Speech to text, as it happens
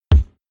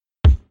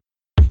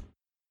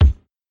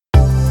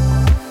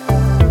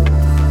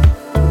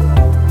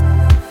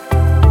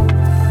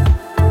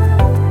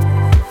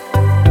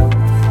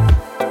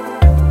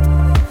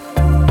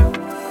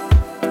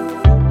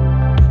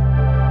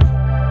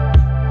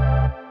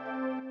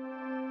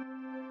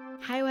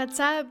What's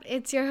up?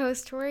 It's your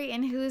host Tori,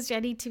 and who's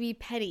ready to be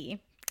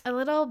petty? A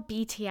little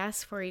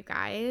BTS for you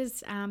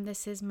guys.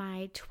 This is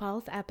my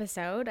 12th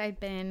episode. I've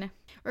been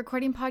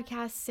recording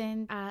podcasts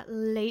since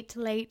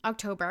late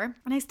October,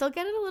 and I still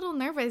get a little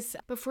nervous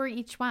before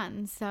each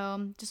one.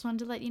 So just wanted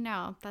to let you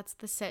know that's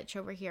the sitch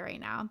over here right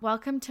now.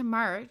 Welcome to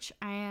March.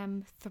 I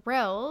am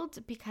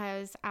thrilled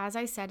because, as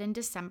I said in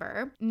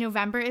December,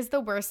 November is the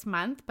worst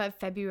month, but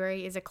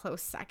February is a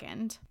close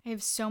second. I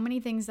have so many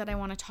things that I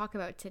want to talk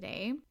about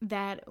today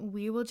that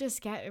we will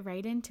just get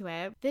right into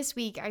it. This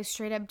week, I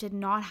straight up did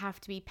not have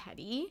to be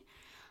petty.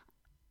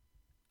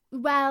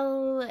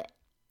 Well,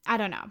 I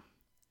don't know.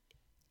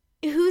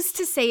 Who's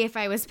to say if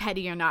I was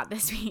petty or not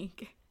this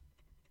week?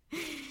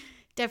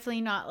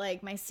 Definitely not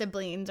like my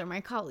siblings or my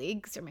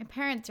colleagues or my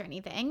parents or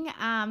anything.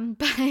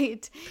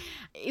 But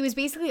it was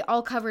basically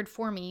all covered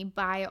for me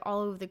by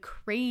all of the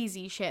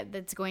crazy shit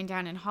that's going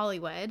down in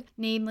Hollywood,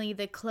 namely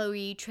the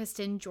Khloe,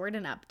 Tristan,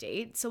 Jordan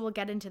update. So we'll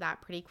get into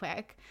that pretty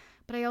quick.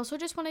 But I also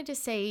just wanted to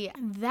say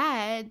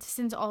that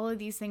since all of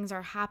these things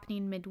are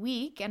happening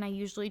midweek, and I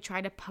usually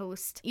try to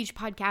post each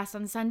podcast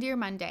on Sunday or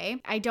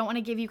Monday, I don't want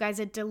to give you guys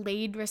a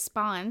delayed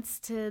response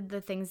to the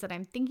things that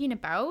I'm thinking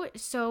about.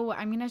 So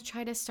I'm going to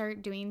try to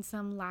start doing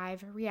some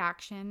live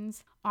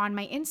reactions on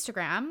my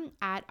Instagram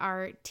at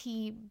our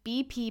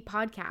TBP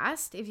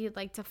podcast, if you'd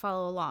like to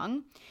follow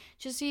along,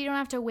 just so you don't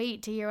have to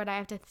wait to hear what I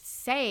have to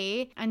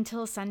say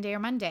until Sunday or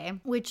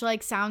Monday, which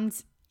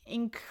sounds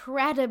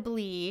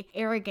incredibly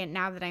arrogant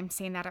now that I'm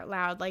saying that out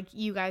loud, like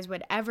you guys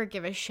would ever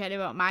give a shit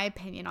about my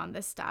opinion on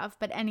this stuff.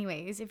 But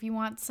anyways, if you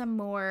want some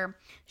more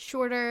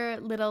shorter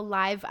little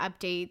live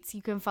updates,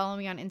 you can follow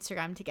me on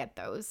Instagram to get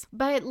those.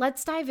 But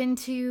let's dive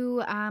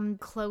into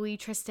Khloe,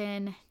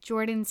 Tristan,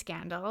 Jordan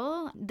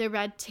scandal. The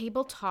Red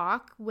Table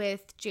Talk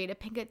with Jada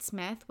Pinkett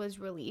Smith was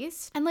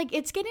released, and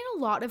it's getting a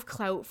lot of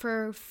clout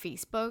for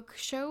Facebook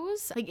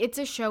shows. It's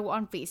a show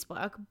on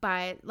Facebook,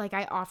 but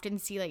I often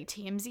see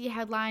TMZ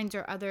headlines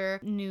or other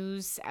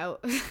news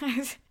out.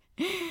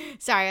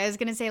 Sorry, I was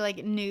gonna say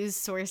news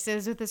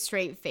sources with a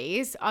straight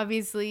face.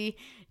 Obviously,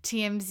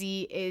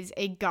 TMZ is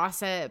a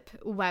gossip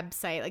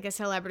website, a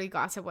celebrity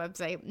gossip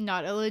website,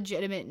 not a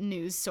legitimate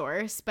news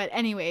source. But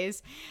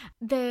anyways,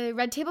 the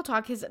Red Table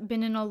Talk has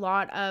been in a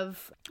lot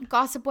of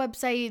gossip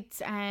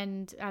websites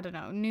and, I don't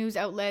know, news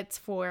outlets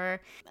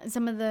for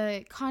some of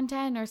the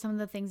content or some of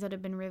the things that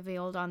have been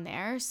revealed on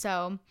there.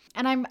 So,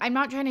 and I'm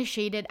not trying to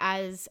shade it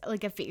as a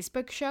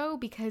Facebook show,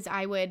 because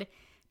I would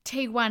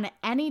take one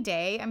any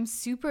day. I'm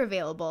super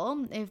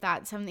available if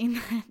that's something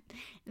that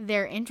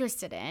they're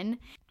interested in.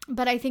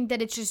 But I think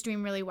that it's just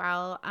doing really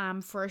well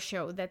for a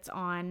show that's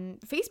on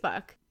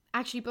Facebook.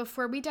 Actually,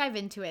 before we dive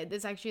into it,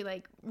 this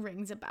actually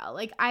rings a bell.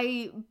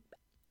 I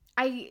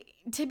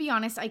to be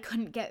honest, I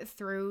couldn't get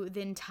through the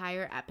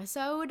entire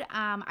episode.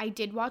 I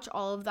did watch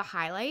all of the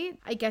highlights.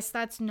 I guess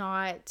that's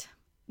not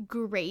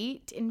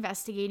great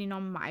investigating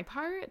on my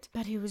part,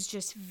 but it was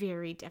just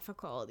very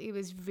difficult. It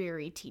was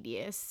very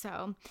tedious.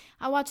 So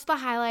I watched the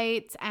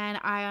highlights, and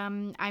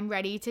I'm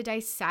ready to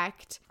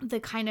dissect the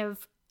kind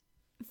of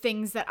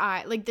things that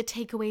the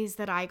takeaways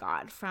that I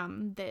got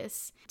from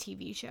this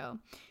TV show,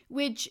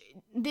 which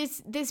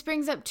this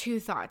brings up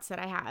two thoughts that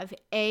I have.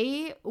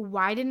 A,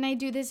 why didn't I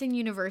do this in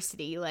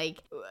university?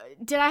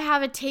 Did I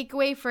have a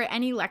takeaway for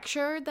any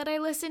lecture that I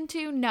listened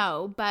to?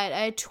 No, but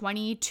a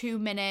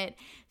 22-minute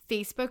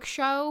Facebook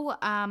show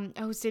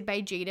hosted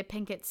by Jada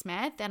Pinkett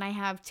Smith, and I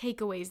have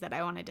takeaways that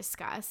I want to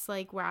discuss.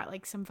 We're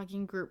at some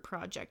fucking group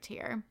project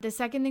here. The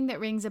second thing that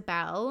rings a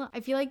bell, I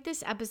feel like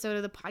this episode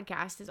of the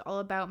podcast is all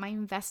about my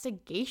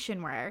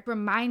investigation work.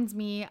 Reminds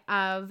me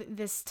of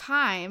this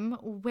time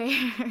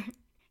where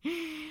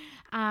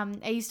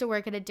I used to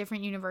work at a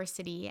different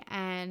university,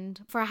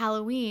 and for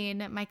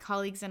Halloween, my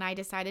colleagues and I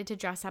decided to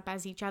dress up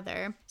as each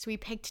other. So we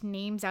picked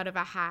names out of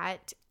a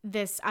hat.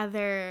 This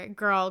other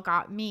girl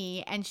got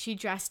me, and she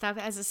dressed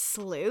up as a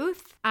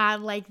sleuth,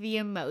 the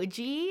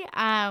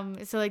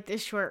emoji. So the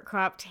short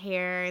cropped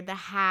hair, the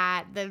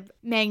hat, the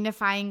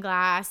magnifying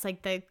glass,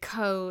 the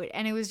coat,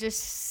 and it was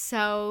just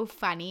so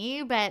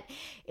funny. But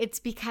it's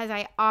because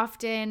I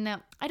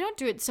don't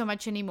do it so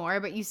much anymore,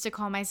 but used to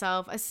call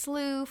myself a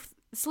sleuth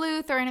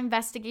or an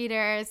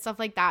investigator, stuff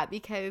like that,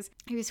 because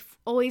I was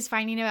always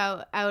finding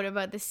out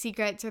about the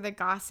secrets or the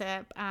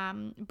gossip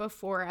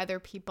before other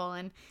people,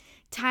 and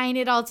tying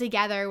it all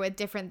together with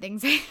different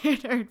things I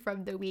had heard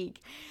from the week.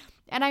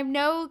 And I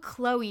know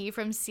Khloe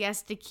from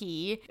Siesta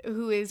Key,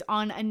 who is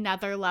on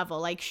another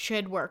level,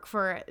 should work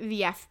for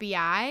the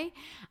FBI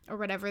or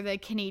whatever the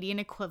Canadian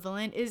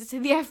equivalent is to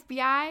the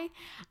FBI,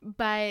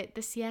 but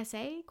the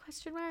CSA ?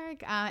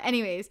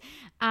 Anyways,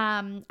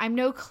 I'm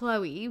no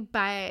Khloe,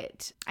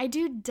 but I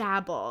do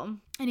dabble.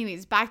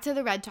 Anyways, back to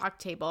the Red Talk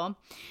table.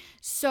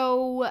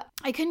 So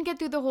I couldn't get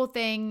through the whole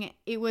thing.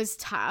 It was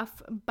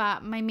tough,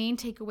 but my main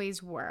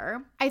takeaways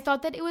were, I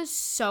thought that it was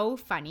so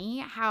funny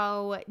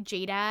how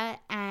Jada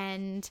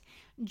and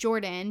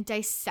Jordan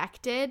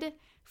dissected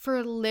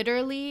for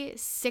literally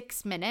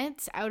 6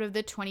 minutes out of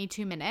the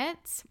 22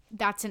 minutes.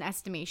 That's an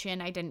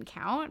estimation, I didn't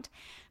count.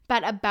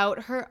 But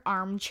about her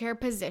armchair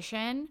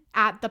position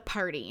at the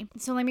party.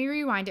 So let me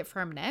rewind it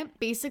for a minute.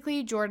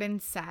 Basically, Jordan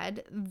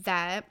said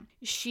that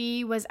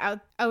she was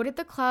out at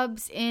the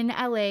clubs in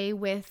LA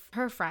with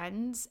her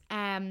friends.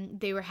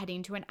 They were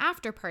heading to an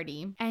after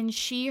party. And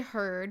she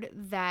heard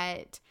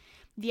that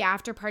the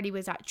after party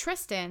was at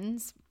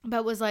Tristan's,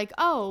 but was like,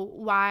 oh,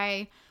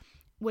 why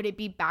would it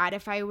be bad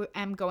if I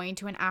am going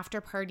to an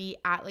after party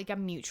at like a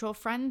mutual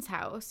friend's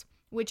house?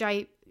 Which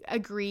I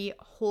agree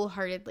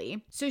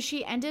wholeheartedly. So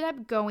she ended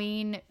up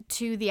going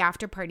to the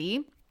after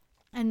party.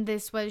 And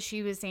this was,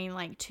 she was saying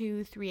like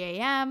 2, 3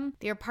 a.m.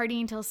 They were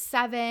partying till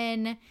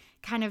 7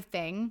 kind of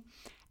thing.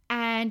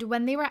 And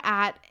when they were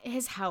at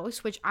his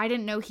house, which I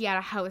didn't know he had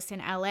a house in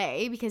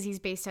LA because he's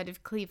based out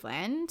of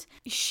Cleveland,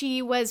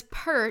 she was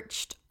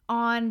perched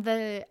on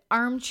the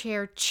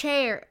armchair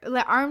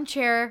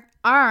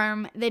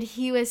arm that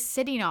he was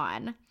sitting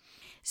on.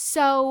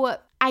 So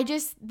I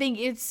just think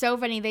it's so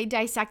funny. They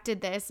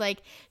dissected this.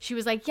 Like, she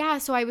was like, yeah,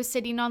 so I was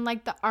sitting on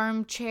like the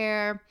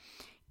armchair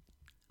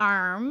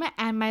arm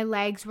and my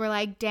legs were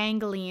like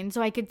dangling.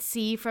 So I could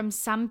see from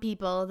some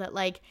people that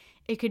like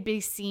it could be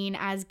seen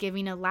as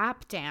giving a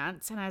lap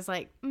dance. And I was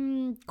like,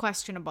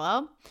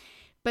 questionable.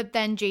 But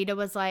then Jada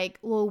was like,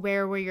 well,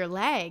 where were your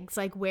legs?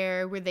 Like,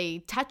 where were they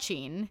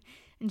touching?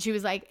 And she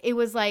was like, it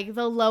was like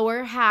the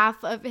lower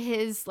half of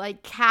his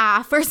like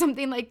calf or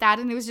something like that.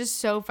 And it was just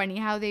so funny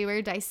how they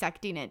were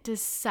dissecting it to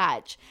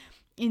such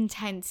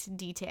intense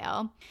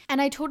detail.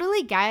 And I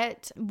totally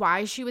get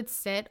why she would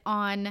sit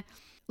on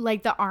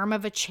like the arm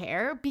of a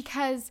chair,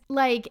 because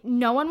like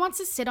no one wants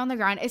to sit on the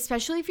ground,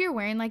 especially if you're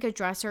wearing like a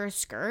dress or a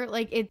skirt.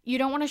 Like you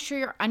don't want to show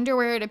your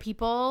underwear to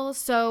people,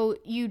 so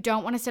you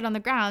don't want to sit on the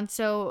ground.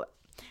 So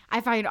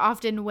I find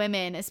often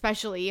women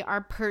especially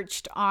are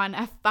perched on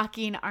a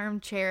fucking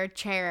armchair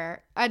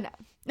chair. And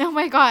oh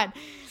my God,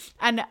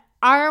 an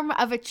arm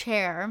of a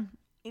chair.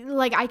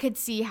 Like I could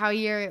see how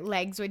your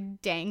legs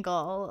would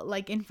dangle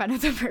like in front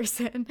of the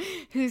person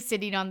who's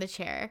sitting on the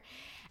chair.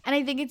 And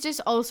I think it's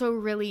just also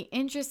really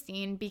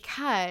interesting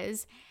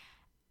because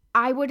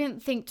I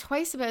wouldn't think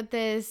twice about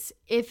this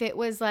if it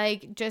was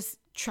like just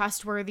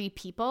trustworthy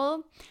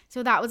people.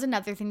 So that was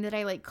another thing that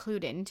I like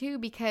clued into,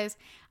 because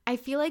I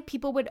feel like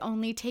people would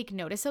only take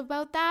notice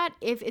about that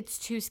if it's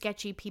two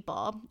sketchy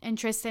people. And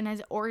Tristan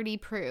has already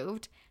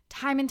proved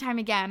time and time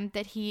again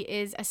that he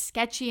is a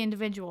sketchy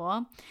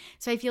individual.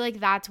 So I feel like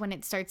that's when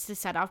it starts to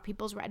set off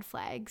people's red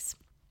flags.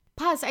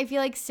 Plus, I feel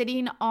like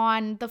sitting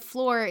on the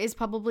floor is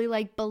probably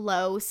like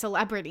below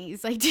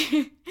celebrities. Like,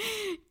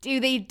 do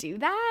they do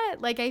that?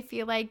 Like, I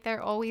feel like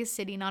they're always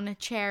sitting on a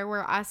chair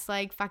where us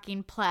like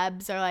fucking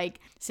plebs are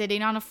like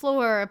sitting on a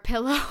floor, a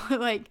pillow,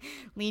 like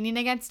leaning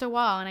against a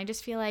wall. And I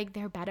just feel like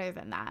they're better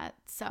than that.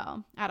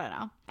 So I don't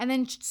know. And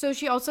then, so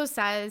she also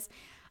says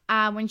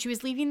when she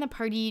was leaving the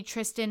party,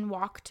 Tristan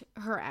walked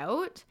her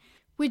out,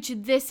 which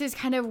this is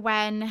kind of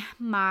when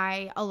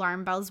my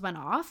alarm bells went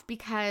off,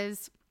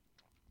 because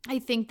I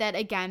think that,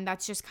 again,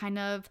 that's just kind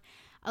of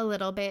a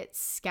little bit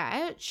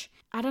sketch.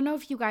 I don't know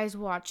if you guys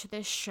watch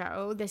this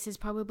show. This is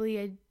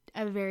probably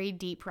a very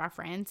deep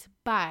reference,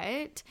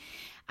 but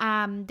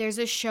there's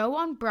a show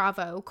on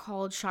Bravo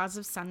called Shahs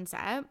of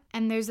Sunset.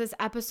 And there's this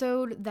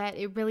episode that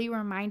it really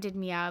reminded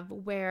me of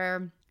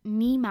where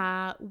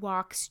Nima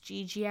walks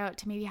Gigi out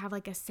to maybe have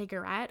like a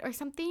cigarette or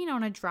something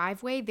on a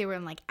driveway. They were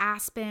in like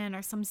Aspen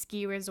or some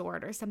ski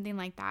resort or something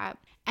like that.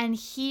 And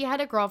he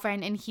had a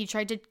girlfriend and he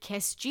tried to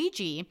kiss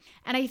Gigi.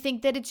 And I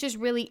think that it's just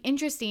really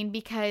interesting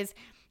because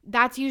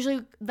that's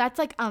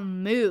like a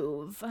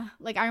move.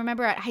 Like I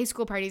remember at high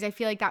school parties, I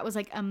feel like that was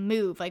like a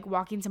move, like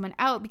walking someone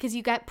out, because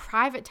you get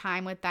private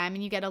time with them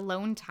and you get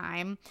alone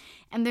time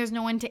and there's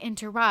no one to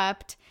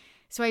interrupt.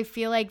 So I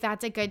feel like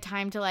that's a good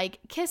time to like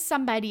kiss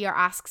somebody or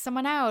ask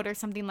someone out or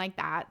something like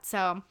that.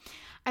 So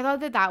I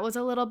thought that was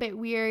a little bit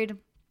weird.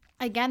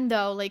 Again,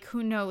 though, like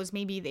who knows,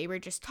 maybe they were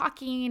just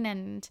talking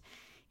and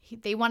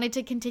they wanted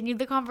to continue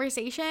the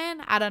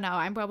conversation. I don't know.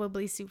 I'm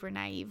probably super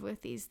naive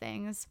with these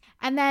things.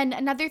 And then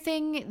another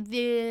thing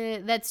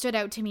that stood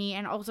out to me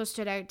and also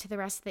stood out to the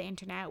rest of the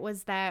internet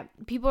was that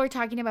people were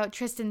talking about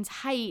Tristan's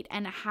height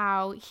and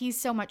how he's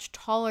so much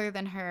taller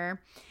than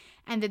her,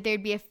 and that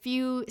there'd be a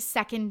few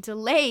second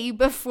delay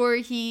before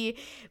he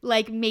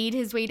like made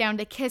his way down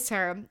to kiss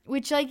her,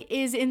 which like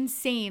is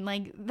insane.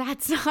 Like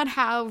that's not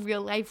how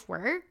real life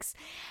works.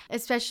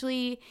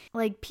 Especially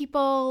like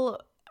people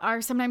are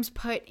sometimes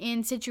put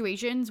in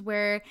situations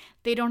where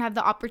they don't have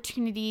the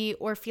opportunity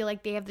or feel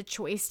like they have the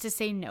choice to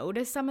say no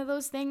to some of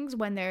those things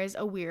when there's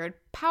a weird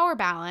power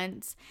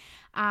balance.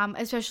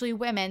 Especially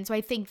women. So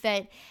I think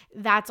that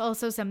that's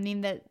also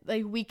something that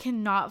like we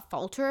cannot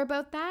falter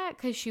about that,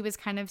 because she was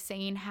kind of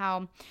saying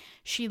how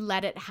she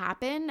let it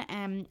happen.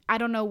 And I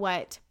don't know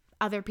what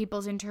other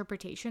people's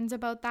interpretations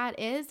about that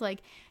is,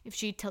 like if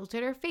she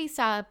tilted her face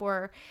up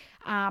or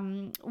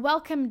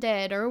welcomed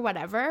it or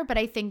whatever. But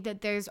I think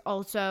that there's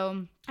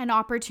also an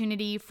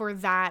opportunity for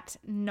that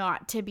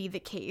not to be the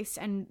case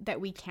and that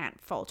we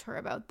can't fault her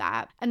about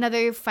that.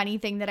 Another funny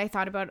thing that I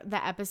thought about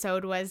the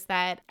episode was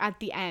that at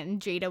the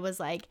end, Jada was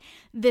like,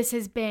 this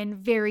has been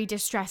very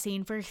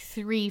distressing for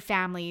 3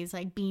 families,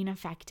 like being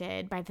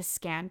affected by the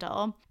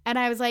scandal. And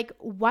I was like,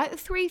 what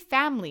 3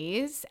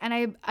 families? And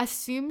I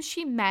assume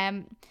she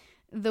meant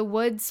the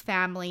Woods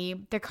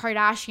family, the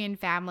Kardashian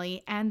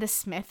family, and the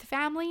Smith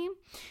family,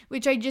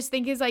 which I just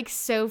think is like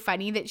so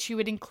funny that she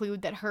would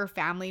include that her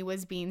family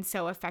was being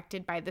so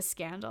affected by the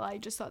scandal. I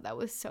just thought that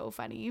was so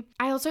funny.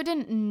 I also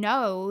didn't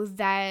know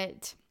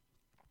that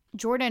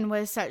Jordyn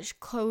was such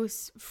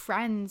close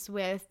friends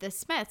with the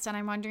Smiths, and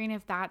I'm wondering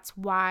if that's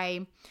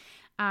why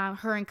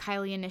her and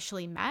Kylie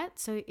initially met.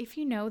 So if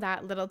you know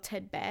that little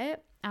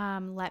tidbit,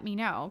 let me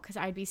know, because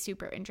I'd be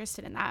super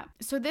interested in that.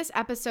 So this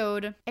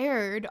episode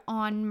aired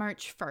on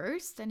March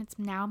 1st and it's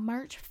now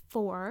March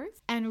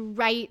 4th. And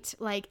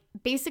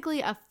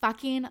basically a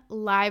fucking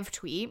live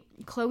tweet,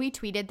 Khloé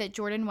tweeted that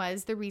Jordyn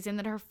was the reason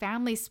that her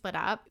family split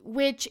up,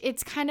 which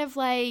it's kind of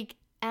like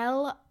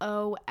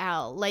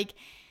LOL. Like,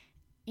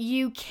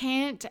 you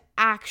can't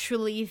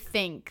actually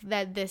think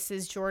that this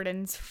is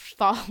Jordyn's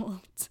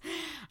fault.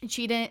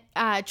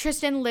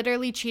 Tristan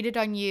literally cheated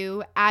on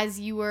you as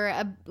you were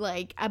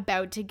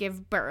about to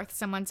give birth.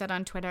 Someone said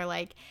on Twitter,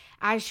 like,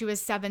 as she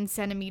was 7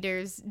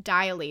 centimeters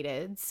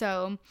dilated.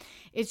 So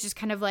it's just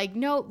kind of like,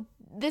 no,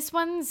 this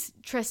one's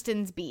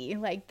Tristan's B.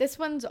 Like, this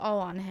one's all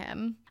on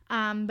him.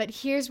 But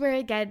here's where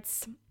it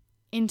gets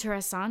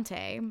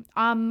interessante.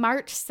 On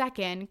March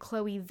 2nd,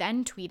 Khloé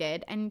then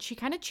tweeted, and she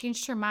kind of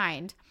changed her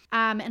mind.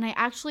 And I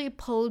actually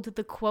pulled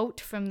the quote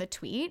from the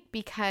tweet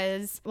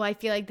because, I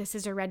feel like this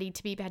is a Ready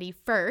to be Petty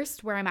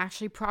first, where I'm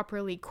actually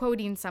properly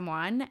quoting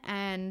someone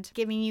and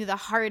giving you the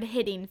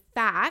hard-hitting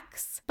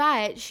facts.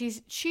 But she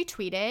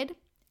tweeted,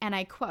 and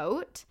I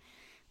quote,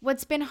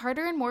 "What's been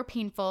harder and more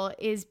painful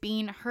is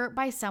being hurt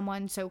by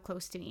someone so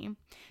close to me.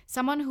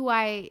 Someone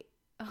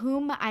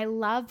whom I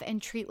love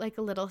and treat like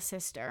a little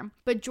sister.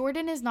 But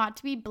Jordyn is not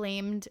to be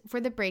blamed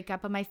for the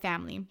breakup of my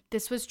family.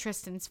 This was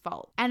Tristan's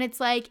fault." And it's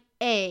like,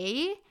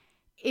 A,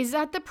 is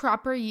that the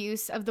proper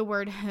use of the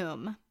word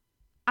whom?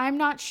 I'm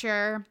not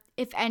sure.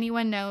 If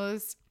anyone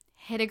knows,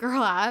 hit a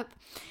girl up.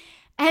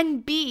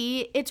 And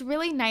B, it's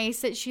really nice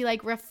that she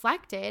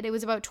reflected. It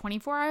was about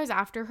 24 hours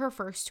after her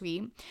first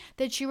tweet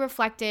that she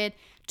reflected,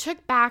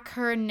 took back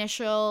her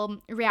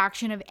initial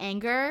reaction of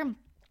anger,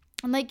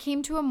 and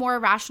came to a more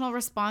rational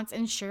response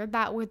and shared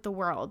that with the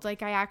world. I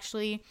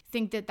actually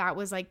think that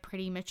was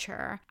pretty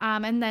mature.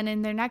 And then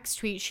in their next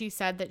tweet, she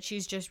said that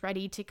she's just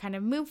ready to kind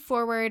of move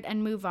forward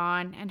and move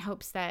on and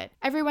hopes that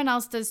everyone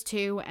else does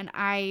too. And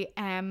I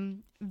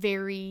am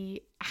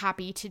very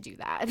happy to do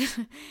that.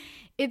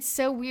 It's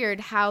so weird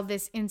how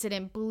this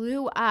incident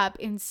blew up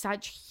in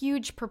such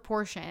huge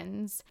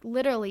proportions.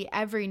 Literally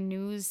every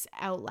news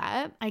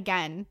outlet,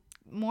 again,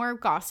 more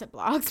gossip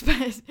blogs,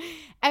 but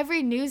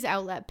every news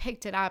outlet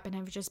picked it up and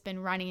have just been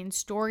running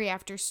story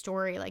after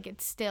story.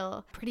 It's still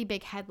a pretty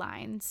big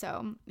headline.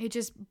 So it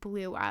just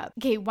blew up.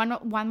 Okay,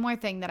 one more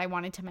thing that I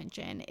wanted to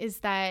mention is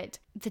that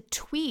the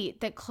tweet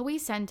that Khloé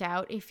sent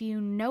out, if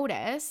you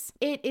notice,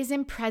 it is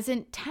in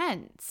present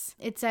tense.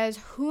 It says,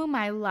 "whom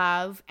I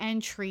love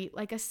and treat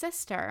like a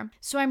sister."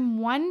 So I'm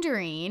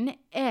wondering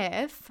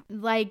if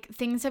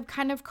things have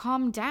kind of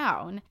calmed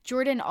down.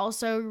 Jordyn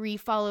also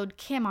refollowed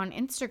Kim on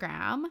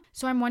Instagram.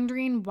 So I'm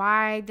wondering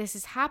why this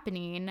is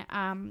happening.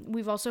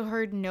 We've also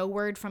heard no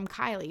word from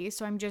Kylie.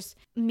 So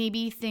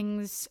maybe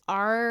things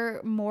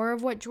are more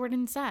of what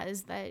Jordyn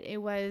says, that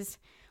it was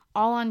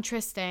all on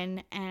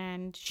Tristan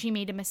and she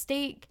made a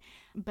mistake,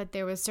 but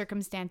there was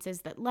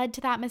circumstances that led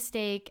to that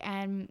mistake,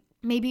 and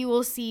maybe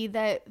we'll see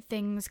that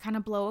things kind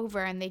of blow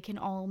over and they can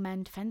all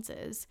mend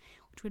fences,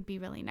 which would be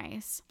really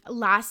nice.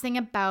 Last thing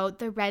about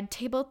the Red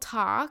Table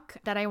Talk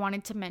that I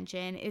wanted to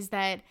mention is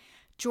that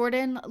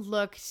Jordyn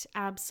looked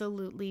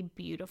absolutely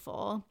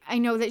beautiful. I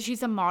know that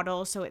she's a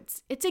model, so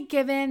it's a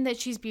given that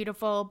she's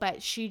beautiful,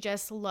 but she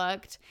just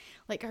looked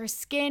like her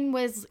skin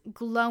was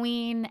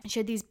glowing. She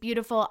had these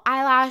beautiful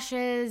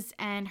eyelashes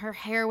and her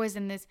hair was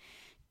in this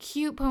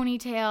cute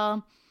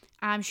ponytail.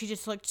 She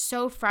just looked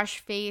so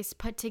fresh-faced,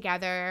 put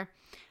together,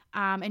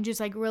 and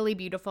just really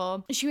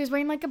beautiful. She was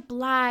wearing a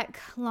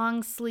black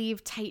long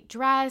sleeve tight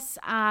dress,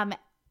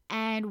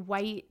 and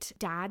white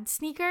dad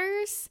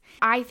sneakers.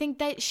 I think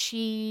that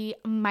she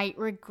might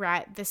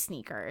regret the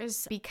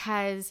sneakers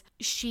because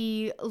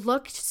she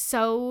looked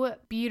so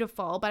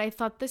beautiful, but I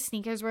thought the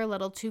sneakers were a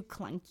little too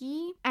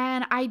clunky.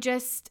 And I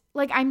just,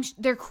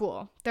 they're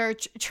cool. They're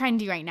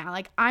trendy right now.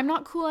 I'm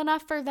not cool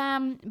enough for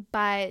them,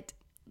 but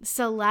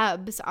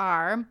celebs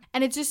are.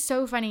 And it's just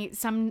so funny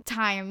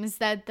sometimes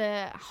that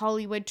the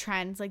Hollywood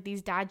trends,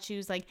 these dad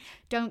shoes,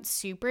 don't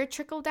super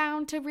trickle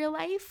down to real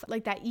life.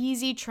 That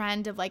easy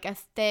trend of a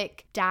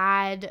thick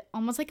dad,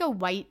 almost a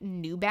white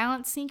New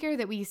Balance sneaker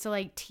that we used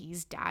to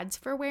tease dads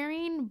for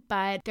wearing,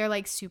 but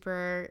they're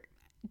super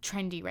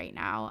trendy right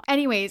now.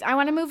 Anyways, I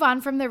want to move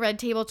on from the Red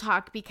Table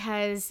Talk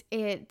because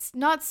it's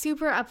not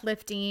super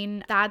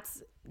uplifting.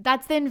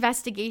 That's the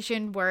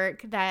investigation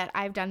work that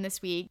I've done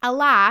this week.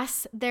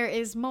 Alas, there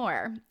is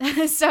more.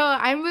 So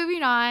I'm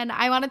moving on.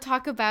 I want to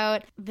talk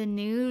about the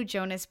new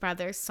Jonas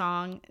Brothers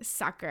song,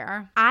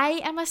 Sucker.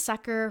 I am a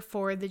sucker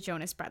for the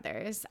Jonas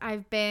Brothers.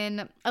 I've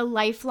been a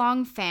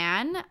lifelong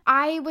fan.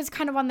 I was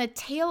kind of on the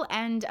tail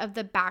end of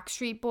the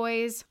Backstreet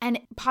Boys and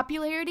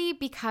popularity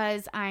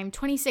because I'm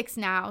 26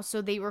 now.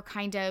 So they were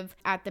kind of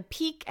at the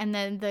peak and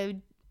then the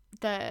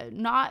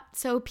not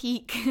so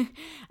peak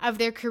of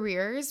their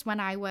careers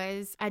when I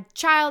was a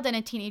child and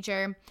a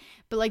teenager.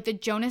 But like the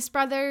Jonas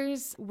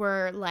Brothers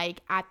were like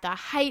at the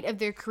height of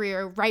their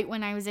career right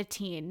when I was a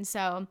teen.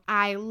 So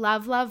I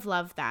love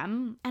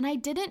them. And I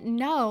didn't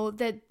know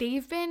that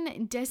they've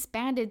been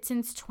disbanded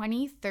since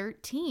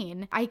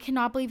 2013. I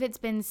cannot believe it's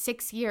been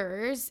 6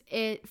 years.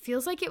 It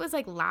feels like it was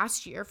like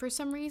last year for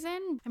some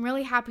reason. I'm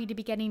really happy to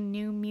be getting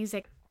new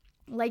music.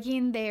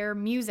 Liking their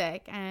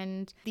music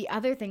and the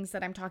other things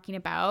that I'm talking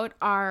about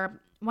are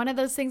one of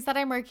those things that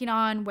I'm working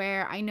on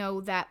where I know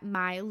that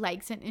my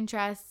likes and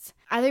interests,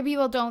 other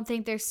people don't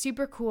think they're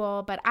super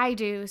cool, but I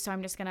do. So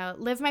I'm just going to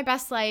live my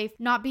best life,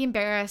 not be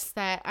embarrassed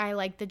that I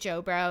like the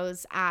Joe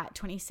Bros at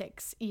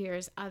 26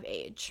 years of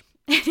age.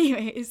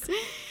 Anyways,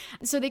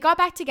 so they got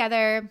back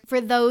together. For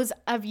those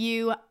of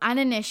you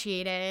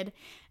uninitiated,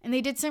 and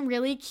they did some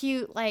really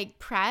cute like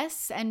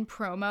press and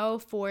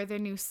promo for their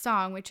new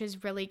song, which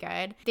is really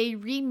good. They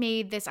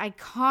remade this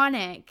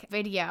iconic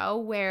video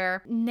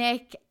where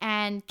Nick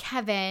and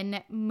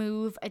Kevin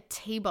move a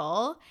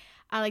table.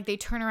 Like they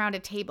turn around a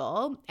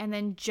table and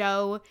then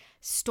Joe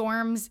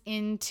storms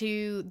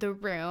into the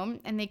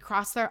room and they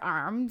cross their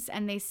arms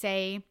and they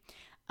say,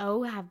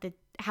 "Oh,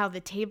 how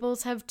the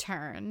tables have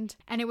turned."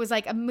 And it was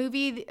like a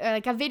movie,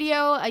 like a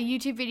video, a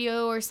YouTube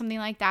video or something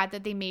like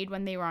that they made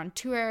when they were on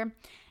tour.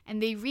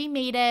 And they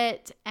remade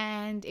it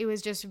and it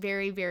was just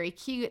very, very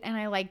cute. And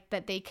I liked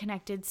that they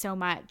connected so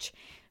much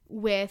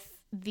with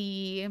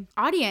the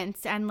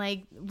audience and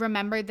like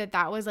remembered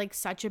that was like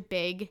such a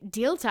big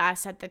deal to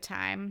us at the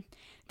time.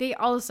 They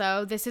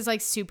also, this is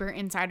like super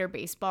insider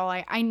baseball.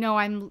 I know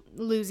I'm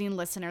losing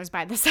listeners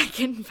by the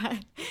second, but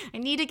I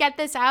need to get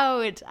this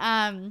out.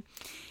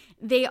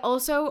 They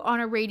also, on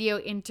a radio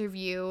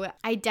interview,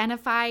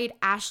 identified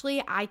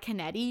Ashley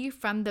Iaconetti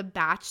from The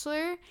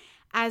Bachelor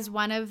as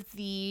one of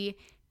the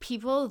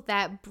people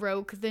that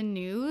broke the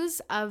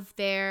news of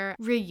their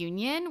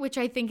reunion, which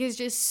I think is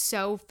just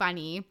so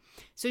funny.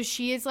 So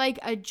she is like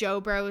a Joe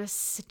Bro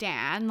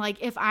stan.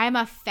 Like if I'm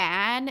a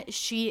fan,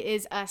 she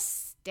is a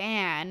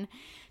stan.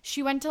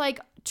 She went to like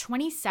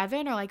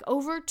 27 or like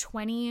over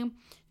 20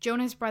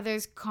 Jonas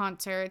Brothers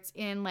concerts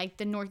in like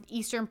the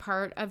northeastern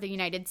part of the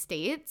United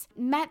States,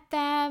 met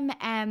them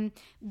and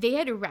they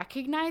had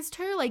recognized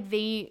her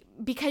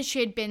because she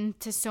had been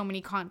to so many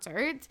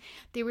concerts,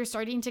 they were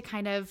starting to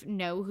kind of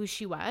know who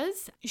she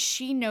was.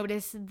 She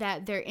noticed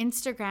that their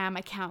Instagram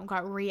account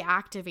got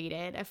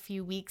reactivated a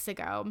few weeks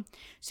ago.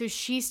 So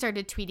she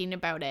started tweeting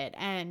about it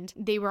and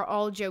they were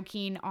all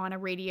joking on a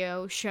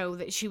radio show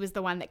that she was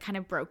the one that kind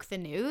of broke the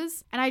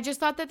news. And I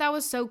just thought that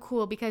was so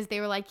cool because they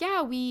were like,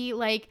 yeah,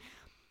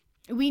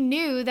 we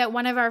knew that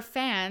one of our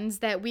fans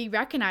that we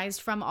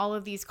recognized from all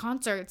of these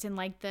concerts in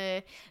like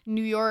the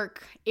New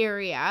York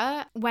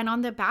area went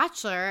on The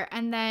Bachelor.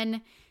 And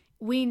then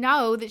we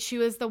know that she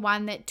was the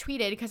one that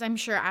tweeted, because I'm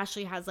sure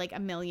Ashley has like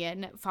 1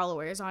 million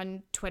followers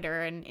on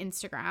Twitter and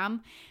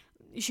Instagram.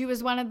 She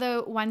was one of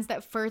the ones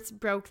that first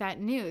broke that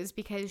news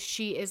because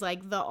she is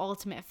like the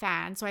ultimate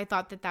fan. So I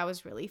thought that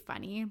was really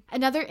funny.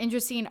 Another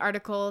interesting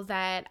article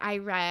that I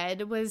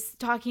read was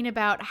talking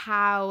about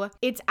how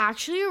it's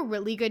actually a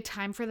really good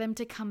time for them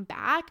to come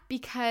back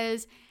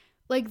because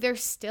like they're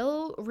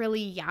still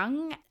really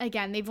young.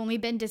 Again, they've only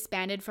been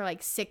disbanded for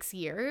like 6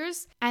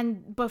 years.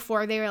 And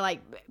before they were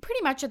like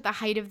pretty much at the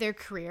height of their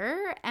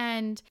career.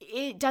 And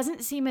it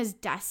doesn't seem as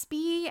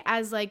despy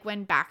as like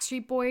when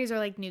Backstreet Boys or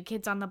like New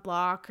Kids on the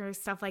Block or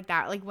stuff like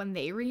that. Like when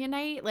they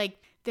reunite, like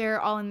they're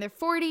all in their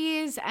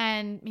 40s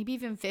and maybe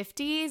even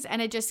 50s.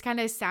 And it just kind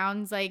of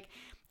sounds like,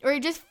 or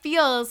it just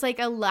feels like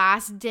a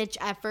last ditch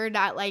effort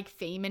at like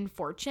fame and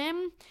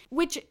fortune,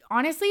 which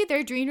honestly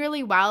they're doing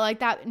really well. Like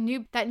that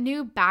new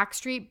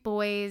Backstreet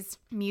Boys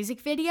music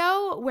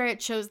video where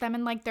it shows them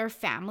in like their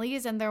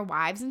families and their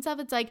wives and stuff.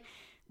 It's like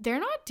they're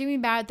not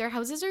doing bad. Their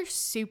houses are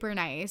super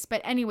nice.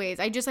 But anyways,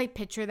 I just like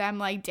picture them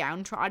like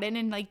downtrodden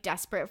and like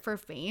desperate for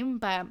fame,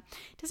 but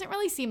it doesn't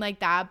really seem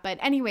like that. But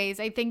anyways,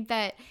 I think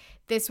that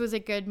this was a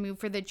good move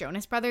for the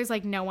Jonas Brothers.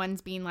 Like no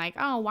one's being like,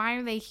 oh, why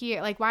are they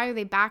here? Like, why are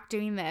they back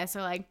doing this?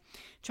 Or like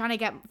trying to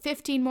get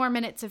 15 more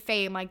minutes of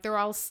fame. Like they're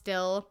all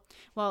still,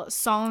 well,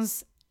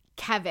 sans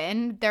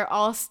Kevin, they're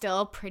all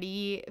still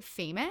pretty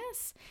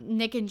famous.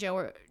 Nick and Joe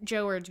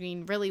are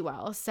doing really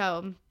well.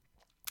 So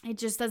it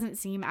just doesn't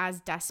seem as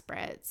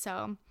desperate.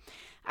 So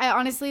I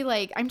honestly,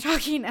 like, I'm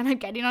talking and I'm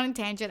getting on a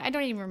tangent. I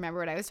don't even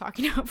remember what I was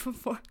talking about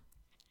before.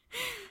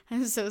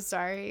 I'm so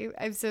sorry.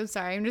 I'm so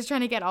sorry. I'm just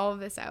trying to get all of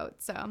this out.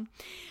 So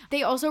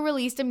they also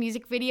released a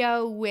music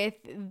video with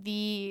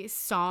the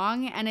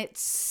song, and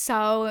it's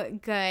so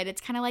good.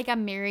 It's kind of like a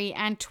Marie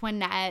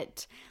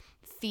Antoinette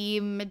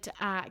themed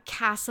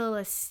castle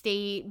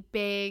estate,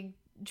 big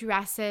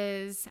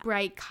dresses,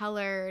 bright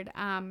colored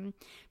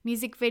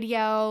music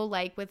video,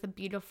 like with a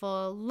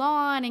beautiful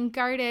lawn and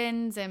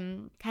gardens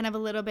and kind of a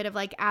little bit of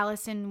like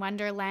Alice in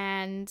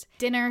Wonderland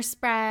dinner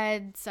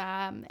spreads,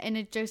 and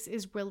it just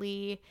is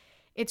really,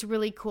 it's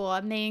really cool.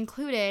 And they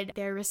included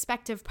their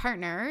respective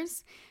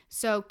partners.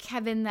 So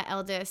Kevin, the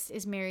eldest,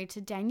 is married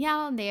to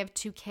Danielle, and they have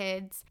 2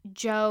 kids.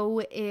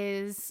 Joe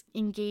is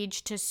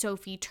engaged to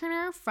Sophie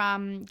Turner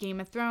from Game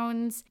of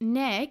Thrones.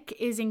 Nick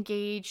is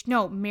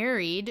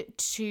married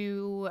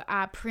to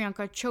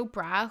Priyanka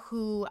Chopra,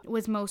 who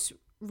was most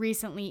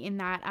recently in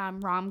that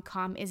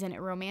rom-com Isn't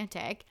It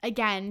Romantic?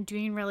 Again,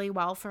 doing really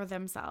well for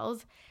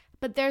themselves.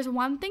 But there's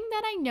one thing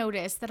that I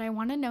noticed that I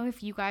want to know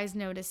if you guys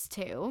noticed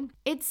too.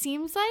 It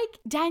seems like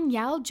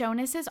Danielle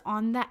Jonas is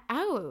on the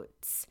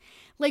outs.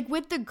 Like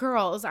with the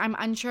girls, I'm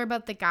unsure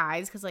about the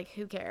guys because like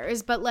who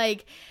cares? But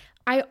like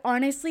I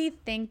honestly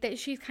think that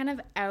she's kind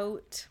of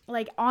out,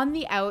 like on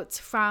the outs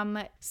from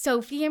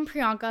Sophie and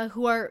Priyanka,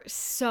 who are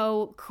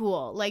so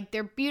cool. Like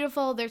they're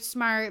beautiful, they're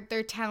smart,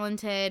 they're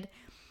talented.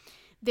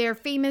 They're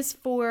famous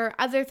for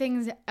other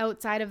things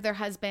outside of their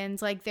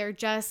husbands. Like they're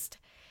just,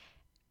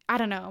 I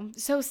don't know,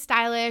 so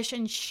stylish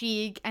and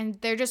chic, and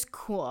they're just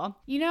cool.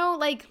 You know,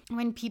 like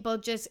when people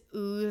just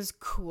ooze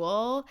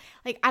cool,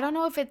 like I don't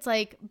know if it's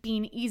like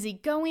being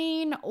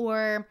easygoing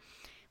or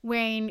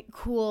wearing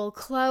cool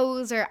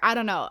clothes or I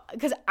don't know,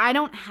 because I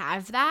don't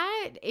have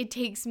that. It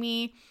takes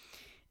me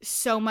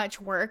so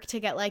much work to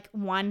get like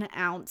 1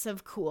 ounce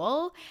of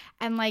cool,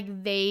 and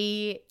like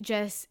they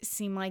just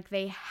seem like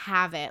they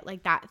have it,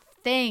 like that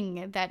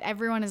thing that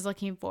everyone is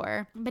looking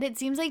for. But it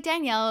seems like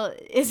Danielle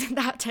isn't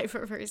that type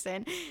of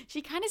person.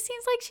 She kind of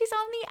seems like she's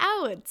on the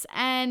outs,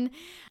 and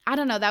I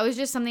don't know, that was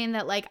just something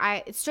that like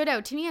it stood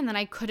out to me, and then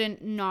I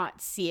couldn't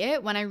not see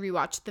it when I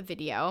rewatched the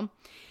video.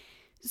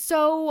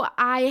 So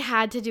I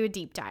had to do a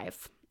deep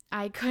dive.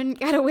 I couldn't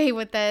get away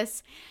with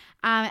this.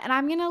 And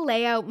I'm going to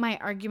lay out my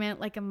argument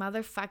like a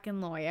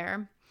motherfucking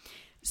lawyer.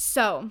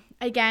 So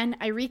again,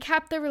 I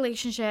recap the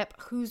relationship,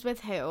 who's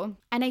with who.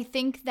 And I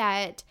think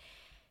that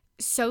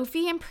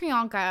Sophie and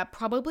Priyanka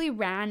probably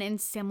ran in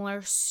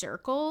similar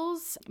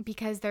circles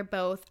because they're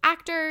both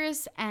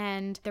actors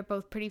and they're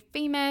both pretty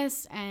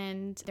famous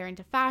and they're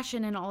into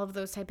fashion and all of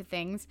those type of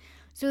things.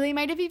 So they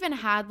might have even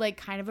had like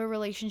kind of a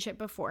relationship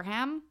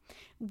beforehand.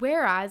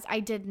 Whereas I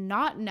did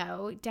not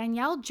know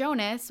Danielle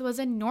Jonas was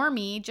a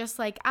normie just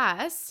like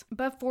us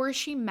before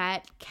she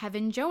met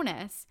Kevin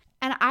Jonas.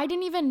 And I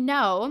didn't even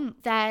know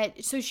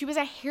that, so she was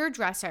a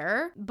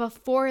hairdresser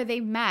before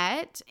they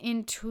met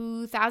in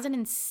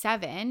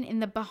 2007 in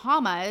the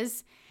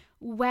Bahamas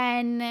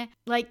when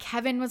like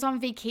Kevin was on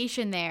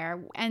vacation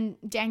there and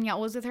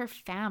Danielle was with her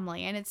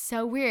family. And it's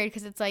so weird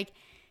because it's like,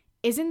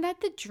 isn't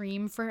that the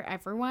dream for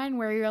everyone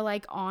where you're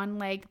like on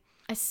like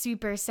a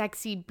super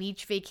sexy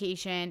beach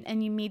vacation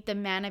and you meet the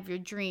man of your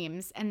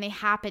dreams and they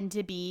happen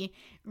to be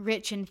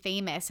rich and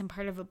famous and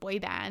part of a boy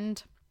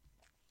band?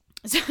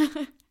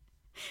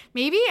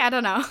 Maybe, I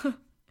don't know.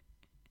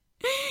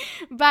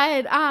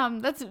 But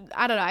that's,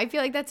 I don't know. I feel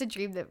like that's a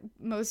dream that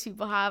most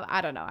people have. I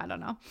don't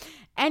know.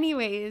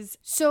 Anyways,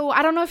 so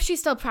I don't know if she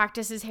still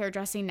practices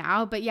hairdressing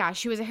now, but yeah,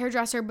 she was a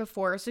hairdresser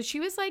before. So she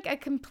was like a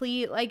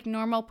complete like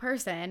normal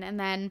person, and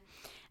then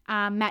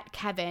met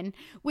Kevin,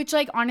 which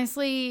like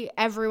honestly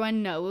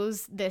everyone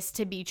knows this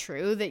to be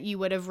true, that you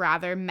would have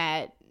rather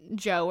met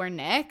Joe or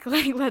Nick.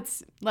 Like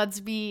let's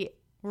be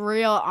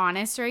real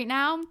honest right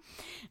now.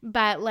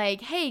 But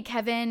like, hey,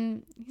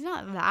 Kevin, he's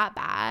not that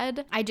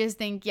bad. I just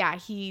think, yeah,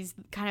 he's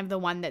kind of the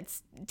one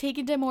that's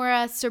taken to more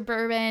a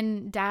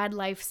suburban dad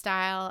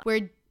lifestyle,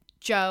 where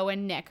Joe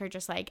and Nick are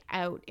just like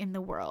out in the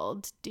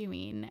world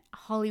doing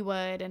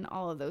Hollywood and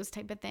all of those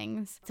type of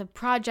things. So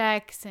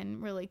projects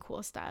and really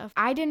cool stuff.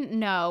 I didn't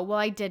know, well,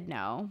 I did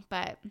know,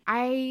 but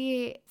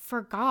I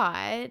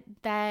forgot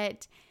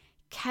that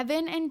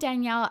Kevin and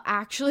Danielle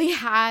actually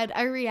had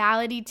a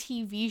reality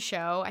TV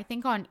show, I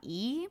think on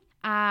E!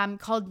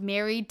 Called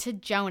Married to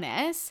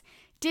Jonas.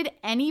 Did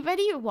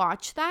anybody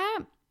watch that?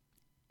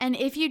 And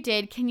if you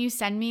did, can you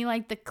send me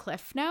like the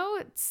cliff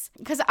notes?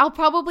 Because I'll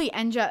probably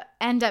end up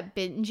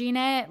binging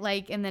it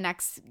like in the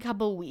next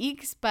couple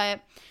weeks.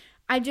 But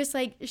I just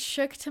like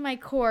shook to my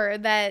core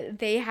that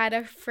they had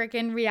a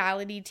freaking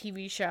reality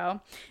TV show,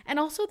 and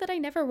also that I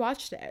never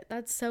watched it.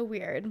 That's so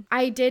weird.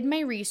 I did my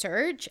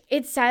research.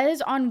 It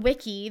says on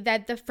Wiki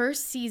that the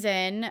first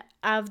season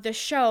of the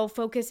show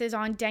focuses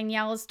on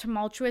Danielle's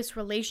tumultuous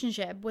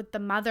relationship with the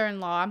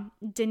mother-in-law,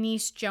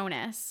 Denise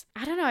Jonas.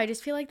 I don't know. I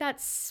just feel like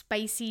that's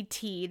spicy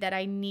tea that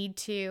I need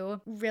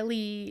to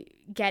really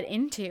get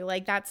into.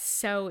 Like that's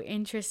so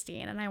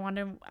interesting, and I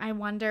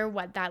wonder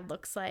what that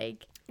looks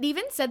like. It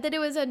even said that it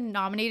was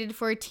nominated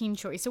for a Teen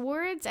Choice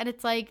Awards, and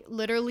it's like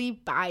literally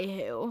by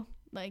who?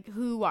 Like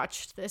who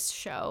watched this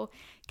show?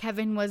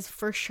 Kevin was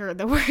for sure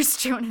the worst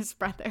Jonas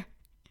brother.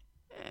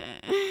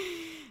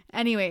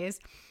 Anyways,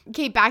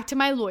 okay, back to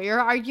my lawyer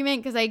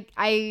argument, because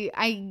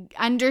I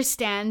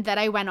understand that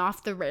I went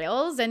off the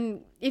rails,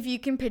 and if you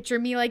can picture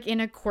me like in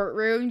a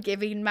courtroom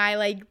giving my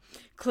like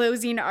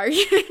closing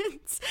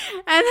arguments,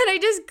 and then I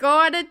just go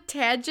on a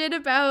tangent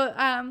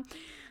about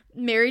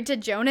Married to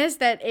Jonas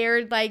that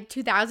aired like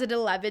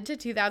 2011 to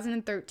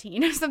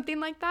 2013 or something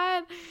like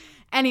that.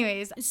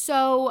 Anyways,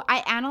 so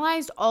I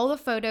analyzed all the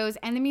photos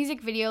and the music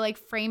video like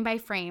frame by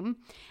frame,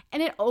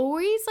 and it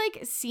always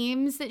like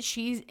seems that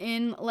she's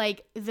in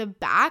like the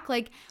back,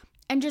 like,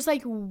 and just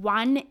like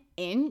 1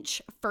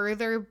 inch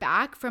further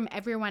back from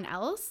everyone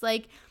else.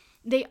 Like,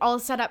 they all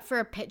set up for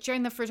a picture,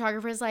 and the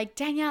photographer's like,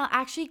 Danielle,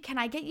 actually, can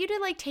I get you to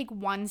like take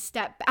 1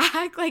 step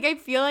back? Like, I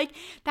feel like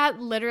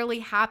that literally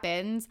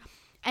happens.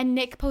 And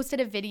Nick posted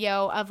a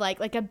video of like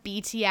a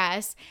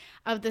BTS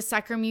of the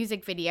Sucker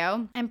music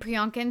video, and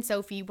Priyanka and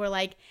Sophie were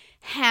like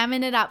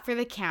hamming it up for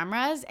the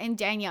cameras, and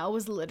Danielle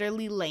was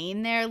literally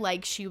laying there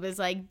like she was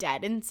like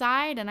dead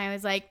inside, and I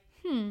was like,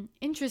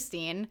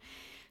 interesting.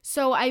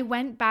 So I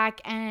went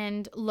back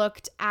and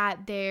looked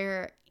at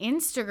their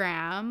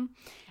Instagram,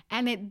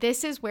 and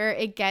this is where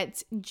it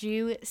gets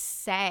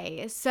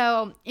juicy.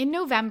 So in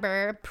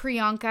November,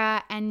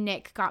 Priyanka and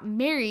Nick got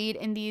married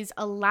in these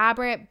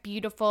elaborate,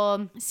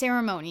 beautiful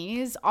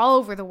ceremonies all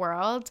over the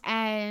world.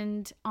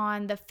 And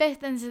on the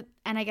 5th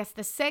and I guess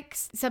the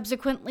 6th,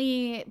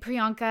 subsequently,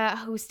 Priyanka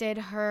hosted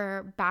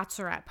her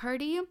bachelorette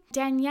party.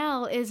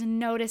 Danielle is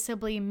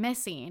noticeably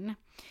missing,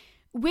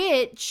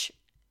 which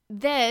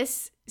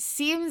this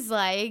seems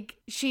like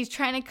she's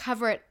trying to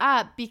cover it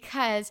up,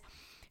 because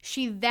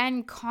she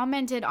then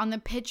commented on the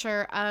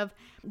picture of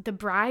the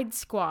bride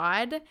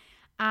squad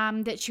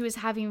that she was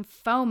having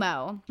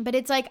FOMO. But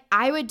it's like,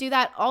 I would do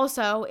that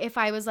also if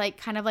I was like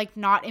kind of like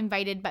not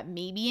invited, but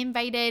maybe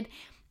invited,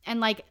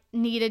 and like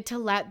needed to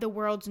let the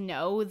world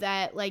know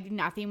that like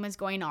nothing was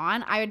going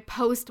on. I would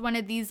post one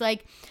of these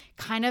like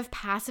kind of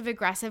passive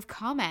aggressive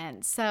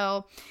comments.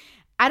 So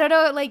I don't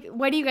know, like,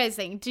 what do you guys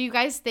think? Do you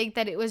guys think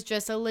that it was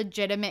just a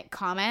legitimate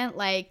comment,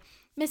 like,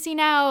 missing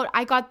out,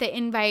 I got the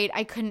invite,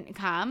 I couldn't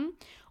come?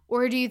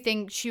 Or do you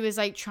think she was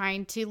like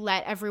trying to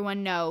let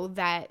everyone know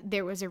that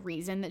there was a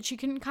reason that she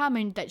couldn't come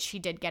and that she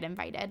did get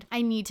invited?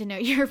 I need to know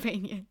your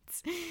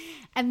opinions.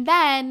 And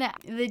then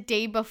the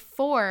day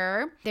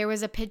before, there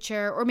was a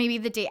picture, or maybe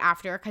the day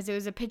after, because it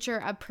was a picture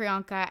of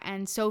Priyanka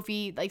and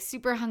Sophie like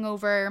super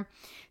hungover,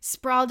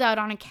 sprawled out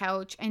on a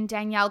couch, and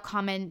Danielle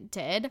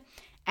commented,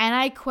 and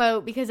I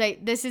quote, because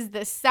this is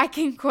the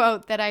second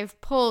quote that I've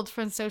pulled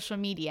from social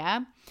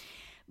media,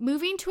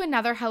 "Moving to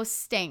another house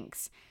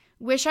stinks.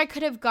 Wish I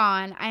could have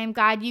gone. I am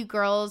glad you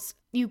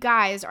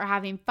guys are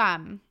having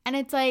fun." And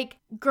it's like,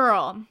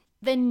 girl,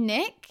 the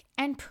Nick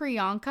and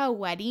Priyanka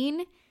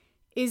wedding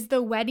is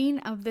the wedding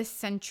of the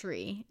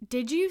century.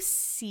 Did you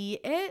see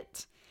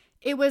it?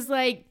 It was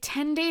like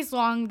 10 days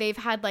long. They've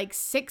had like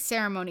 6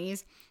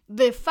 ceremonies.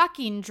 The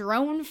fucking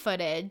drone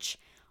footage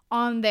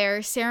on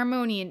their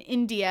ceremony in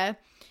India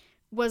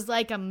was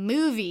like a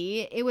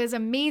movie. It was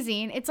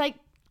amazing. It's like,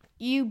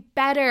 you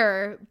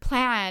better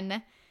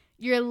plan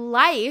your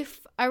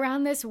life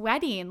around this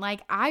wedding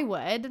like I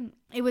would.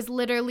 It was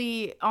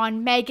literally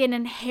on Meghan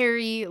and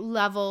Harry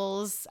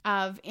levels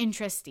of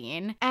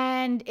interesting.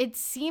 And it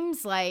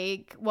seems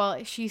like,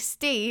 well, she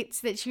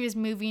states that she was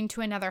moving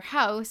to another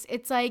house.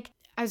 It's like,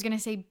 I was going to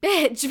say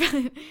bitch,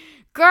 but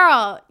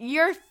girl,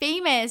 you're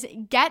famous.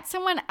 Get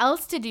someone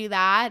else to do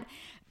that.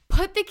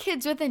 Put the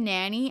kids with a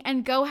nanny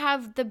and go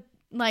have the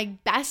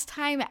like best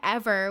time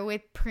ever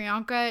with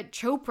Priyanka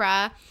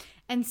Chopra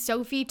and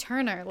Sophie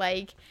Turner.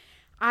 Like,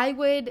 I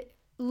would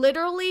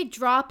literally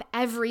drop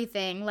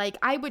everything. Like,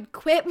 I would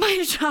quit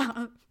my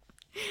job,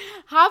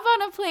 hop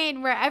on a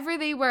plane wherever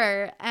they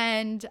were,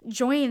 and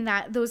join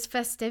those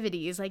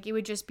festivities. Like, it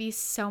would just be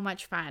so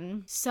much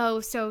fun.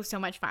 So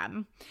much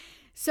fun.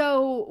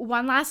 So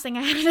one last thing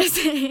I have to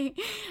say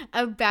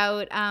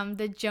about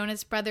the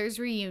Jonas Brothers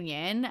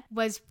reunion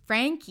was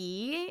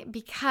Frankie,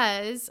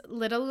 because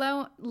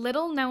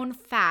little known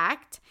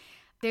fact,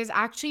 there's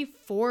actually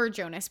 4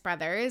 Jonas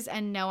Brothers,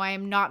 and no, I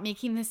am not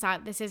making this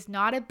up. This is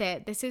not a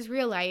bit. This is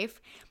real life.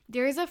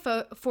 There is a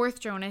 4th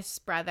Jonas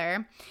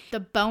brother, the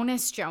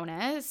bonus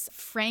Jonas,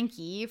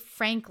 Franklin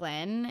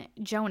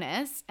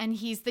Jonas, and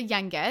he's the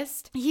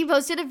youngest. He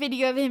posted a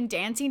video of him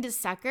dancing to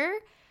Sucker,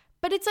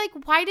 but it's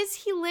like, why does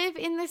he live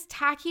in this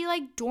tacky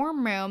like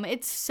dorm room?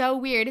 It's so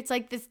weird. It's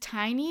like this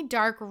tiny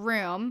dark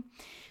room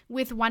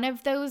with one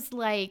of those,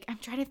 like, I'm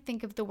trying to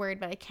think of the word,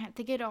 but I can't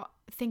think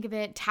of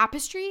it,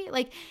 tapestry?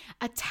 Like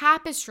a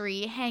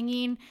tapestry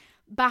hanging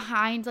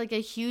behind like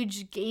a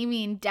huge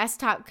gaming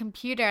desktop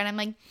computer. And I'm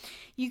like,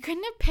 you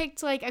couldn't have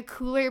picked like a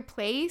cooler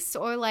place,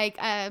 or like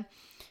a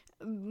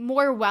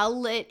more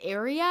well-lit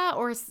area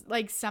or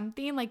like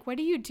something. Like, what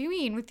are you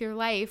doing with your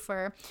life?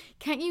 Or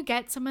can't you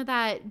get some of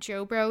that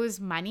Joe Bros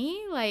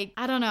money? Like,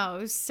 I don't know.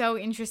 It was so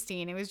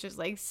interesting. It was just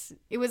like,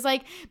 it was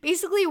like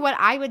basically what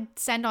I would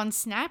send on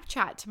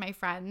Snapchat to my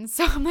friends.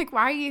 So I'm like,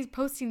 why are you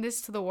posting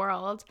this to the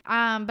world?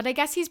 But I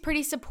guess he's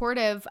pretty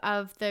supportive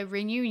of the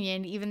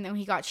reunion, even though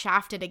he got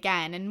shafted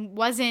again and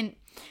wasn't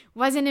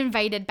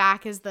invited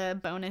back as the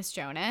bonus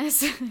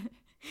Jonas.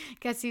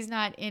 Guess he's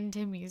not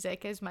into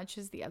music as much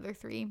as the other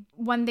three.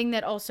 One thing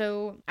that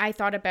also I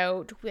thought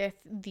about with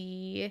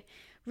the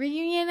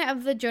reunion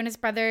of the Jonas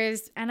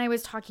Brothers, and I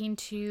was talking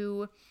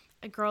to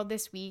a girl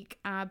this week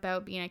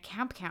about being a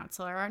camp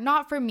counselor.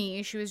 Not for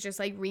me. She was just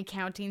like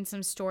recounting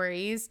some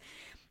stories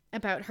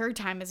about her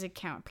time as a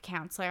camp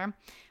counselor.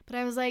 But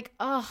I was like,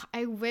 oh,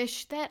 I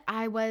wish that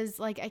I was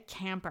like a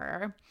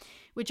camper,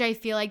 which I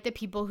feel like the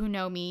people who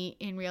know me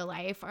in real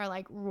life are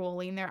like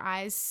rolling their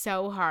eyes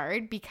so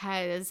hard,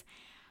 because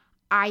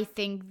I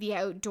think the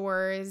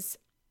outdoors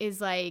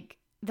is like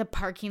the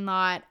parking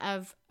lot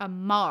of a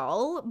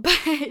mall,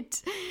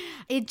 but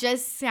it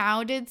just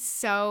sounded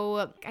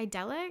so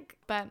idyllic,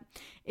 but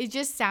it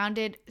just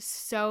sounded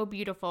so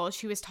beautiful.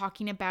 She was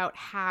talking about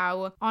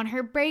how on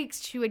her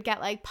breaks, she would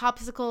get like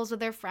popsicles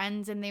with her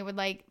friends and they would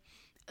like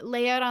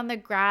lay out on the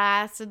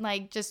grass and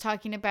like just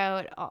talking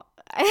about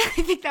I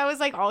think that was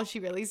like all she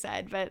really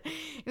said, but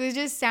it was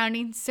just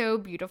sounding so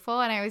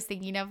beautiful. And I was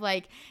thinking of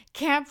like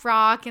Camp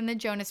Rock and the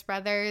Jonas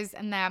Brothers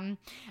and them,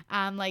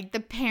 like The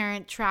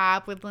Parent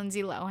Trap with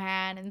Lindsay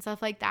Lohan and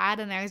stuff like that.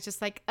 And I was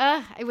just like,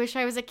 I wish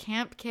I was a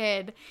camp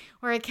kid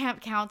or a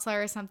camp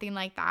counselor or something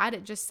like that.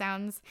 It just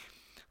sounds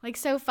like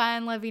so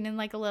fun, living in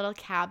like a little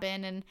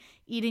cabin and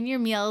eating your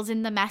meals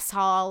in the mess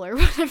hall or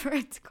whatever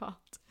it's called.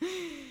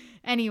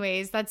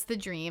 Anyways, that's the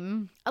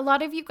dream. A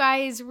lot of you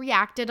guys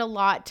reacted a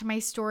lot to my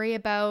story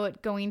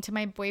about going to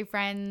my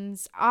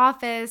boyfriend's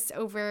office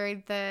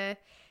over the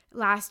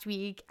last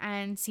week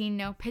and seeing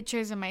no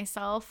pictures of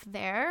myself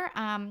there.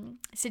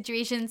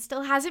 Situation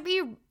still hasn't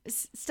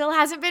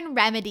been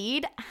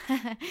remedied.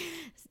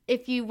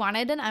 If you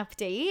wanted an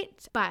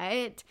update,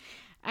 but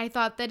I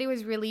thought that it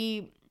was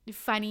really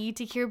funny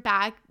to hear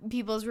back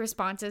people's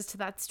responses to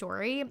that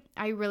story.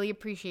 I really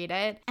appreciate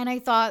it. And I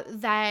thought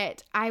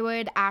that I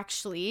would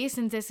actually,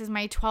 since this is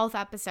my 12th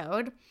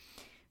episode,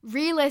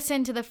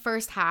 re-listen to the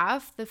first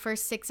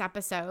 6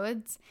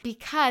 episodes,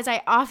 because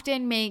I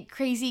often make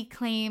crazy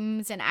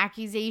claims and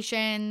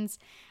accusations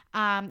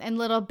and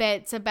little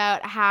bits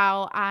about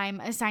how I'm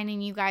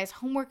assigning you guys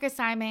homework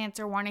assignments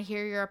or want to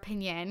hear your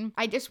opinion.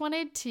 I just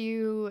wanted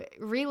to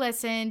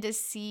re-listen to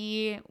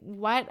see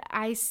what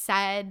I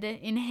said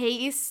in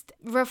haste,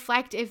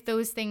 reflect if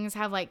those things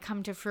have like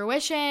come to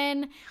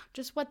fruition,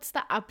 just what's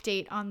the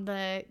update on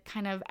the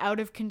kind of out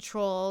of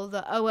control,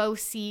 the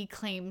OOC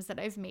claims that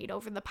I've made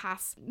over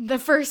the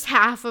first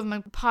half of my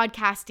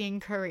podcasting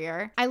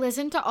career. I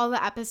listened to all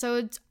the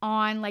episodes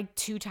on like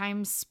 2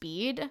 times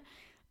speed,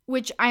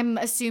 which I'm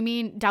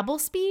assuming double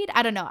speed.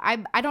 I don't know.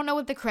 I don't know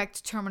what the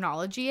correct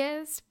terminology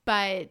is,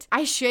 but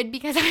I should,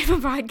 because I'm a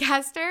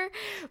broadcaster,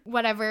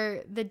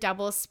 whatever the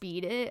double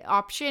speed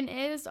option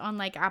is on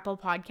like Apple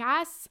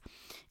Podcasts.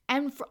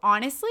 And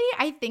honestly,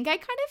 I think I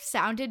kind of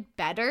sounded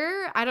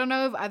better. I don't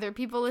know if other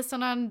people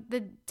listen on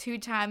the 2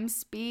 times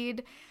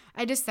speed.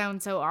 I just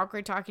sound so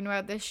awkward talking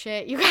about this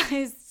shit, you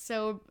guys.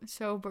 So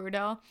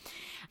brutal.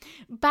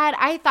 But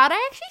I thought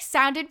I actually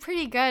sounded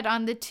pretty good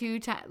on the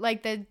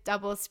the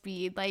double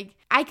speed. Like,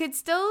 I could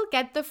still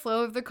get the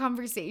flow of the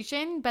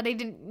conversation, but I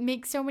didn't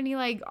make so many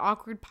like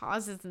awkward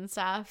pauses and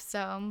stuff.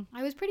 So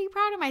I was pretty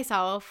proud of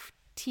myself,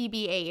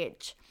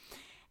 TBH.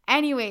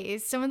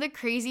 Anyways, some of the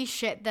crazy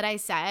shit that I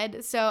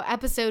said. So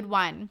episode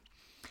 1.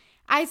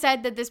 I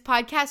said that this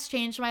podcast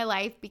changed my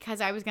life because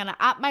I was going to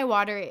up my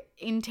water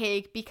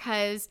intake,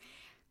 because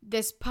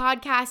this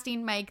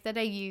podcasting mic that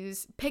I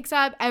use picks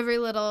up every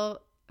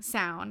little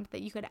sound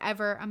that you could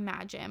ever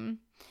imagine.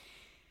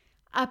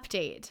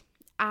 Update.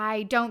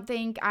 I don't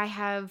think I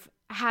have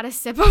had a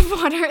sip of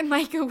water in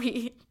like a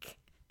week.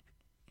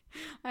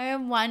 I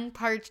am one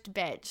parched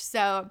bitch.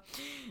 So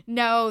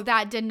no,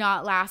 that did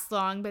not last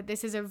long, but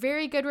this is a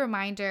very good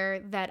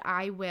reminder that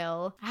I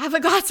will have a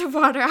glass of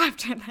water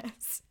after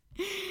this.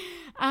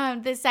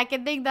 The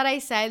second thing that I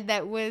said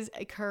that was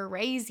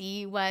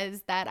crazy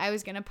was that I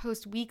was going to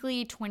post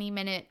weekly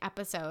 20-minute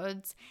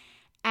episodes.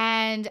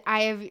 And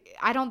I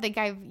don't think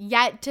I've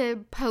yet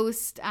to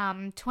post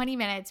 20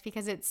 minutes,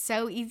 because it's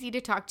so easy to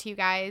talk to you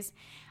guys,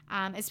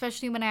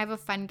 especially when I have a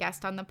fun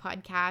guest on the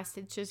podcast.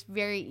 It's just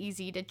very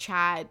easy to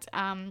chat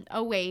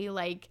away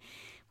like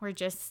we're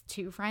just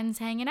 2 friends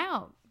hanging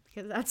out,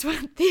 because that's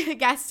what the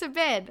guests have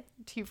been,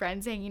 2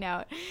 friends hanging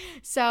out.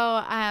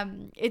 So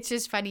it's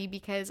just funny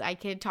because I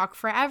could talk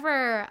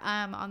forever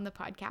on the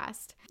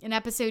podcast. In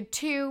episode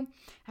 2,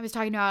 I was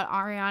talking about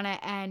Ariana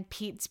and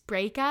Pete's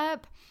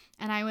breakup,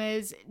 and I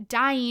was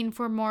dying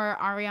for more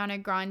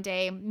Ariana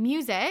Grande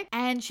music,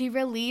 and she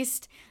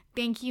released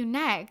Thank You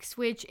Next,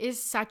 which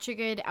is such a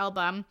good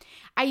album.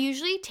 I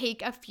usually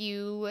take a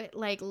few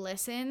like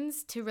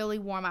listens to really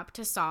warm up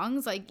to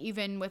songs, like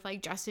even with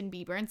like Justin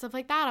Bieber and stuff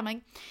like that. I'm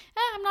like,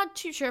 I'm not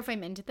too sure if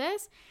I'm into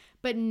this.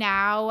 But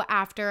now,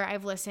 after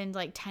I've listened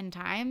like 10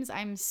 times,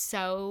 I'm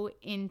so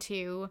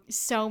into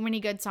so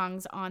many good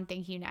songs on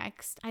Thank You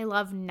Next. I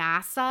love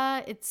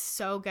NASA. It's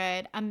so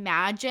good.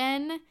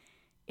 Imagine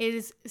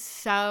is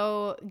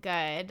so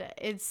good.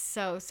 It's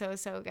so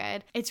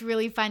good. It's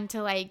really fun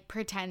to like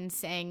pretend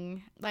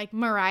sing like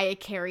Mariah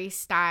Carey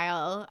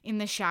style in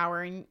the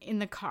shower and in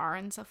the car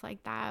and stuff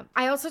like that.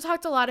 I also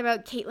talked a lot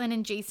about Caitlyn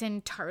and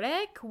Jason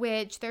Tartick,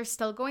 which they're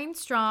still going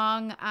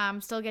strong.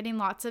 Still getting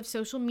lots of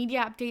social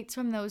media updates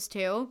from those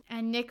two.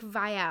 And Nick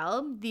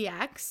Viall, the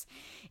ex,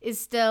 is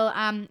still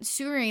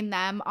suing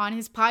them on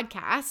his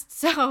podcast.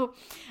 So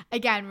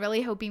again,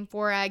 really hoping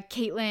for a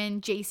Caitlyn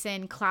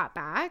Jason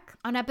clapback.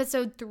 On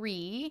episode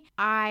 3,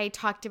 I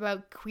talked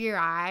about Queer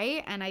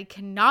Eye, and I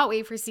cannot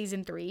wait for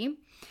season 3.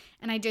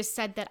 And I just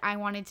said that I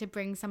wanted to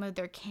bring some of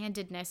their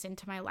candidness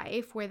into my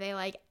life, where they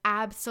like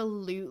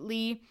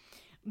absolutely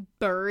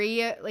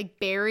bury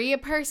a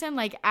person,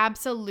 like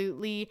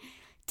absolutely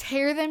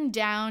tear them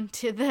down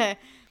to the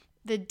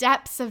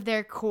depths of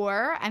their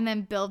core and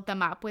then build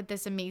them up with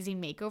this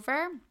amazing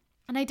makeover.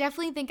 And I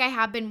definitely think I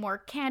have been more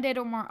candid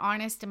or more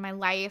honest in my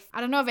life.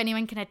 I don't know if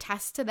anyone can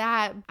attest to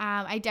that.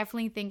 I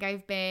definitely think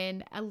I've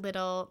been a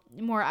little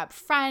more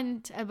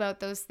upfront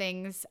about those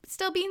things,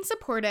 still being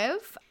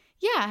supportive.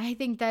 Yeah, I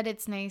think that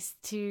it's nice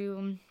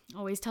to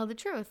always tell the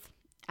truth.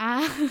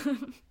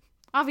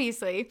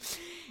 Obviously.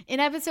 In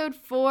episode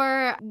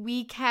 4,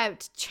 we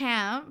kept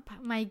Champ,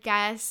 my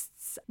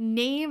guest's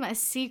name, a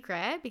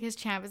secret because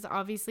Champ is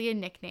obviously a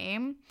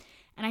nickname.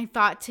 And I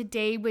thought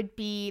today would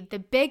be the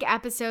big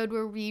episode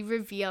where we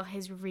reveal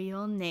his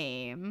real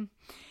name.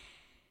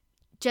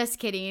 Just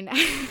kidding.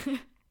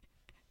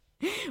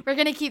 We're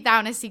going to keep that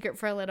one a secret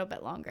for a little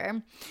bit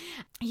longer.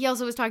 He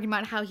also was talking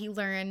about how he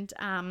learned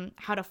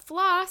how to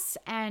floss,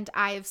 and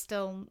I've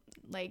still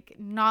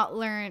not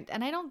learned,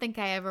 and I don't think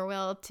I ever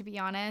will, to be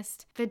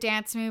honest. The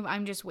dance move,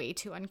 I'm just way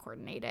too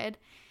uncoordinated.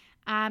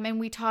 And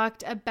we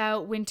talked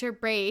about winter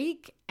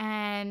break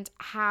and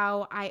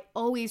how I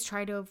always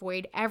try to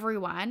avoid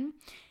everyone.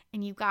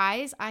 And you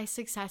guys, I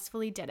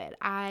successfully did it.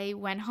 I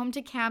went home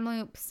to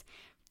Kamloops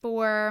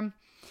for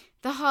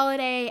the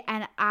holiday,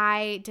 and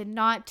I did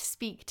not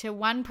speak to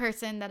one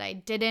person that I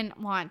didn't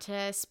want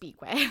to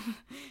speak with.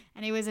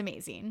 And it was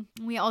amazing.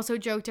 We also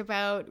joked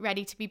about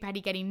Ready to Be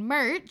Petty getting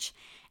merch.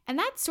 And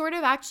that sort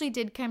of actually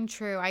did come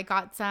true. I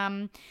got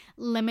some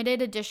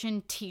limited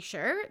edition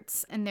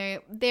t-shirts, and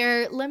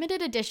they're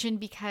limited edition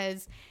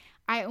because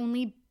I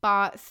only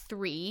bought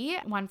 3,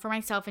 1 for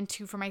myself and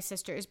 2 for my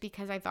sisters,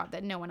 because I thought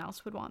that no one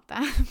else would want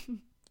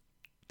them.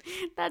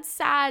 That's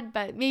sad,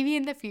 but maybe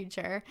in the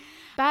future.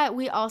 But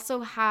we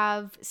also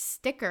have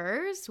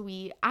stickers.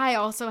 I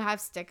also have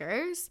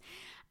stickers.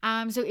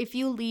 So if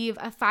you leave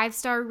a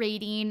 5-star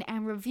rating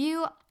and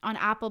review on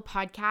Apple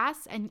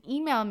Podcasts and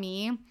email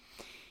me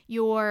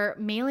your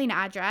mailing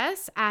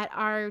address at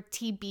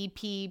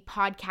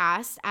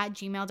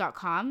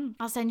rtbppodcast@gmail.com.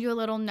 I'll send you a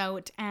little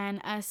note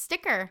and a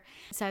sticker.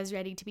 It says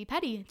Ready to Be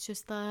Petty. It's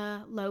just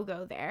the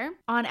logo there.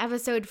 On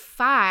episode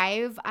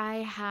 5, I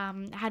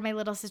had my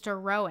little sister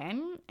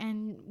Rowan,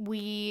 and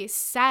we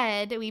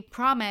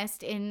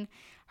promised in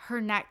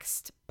her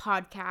next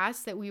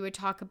podcast that we would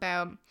talk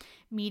about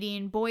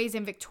meeting boys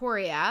in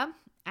Victoria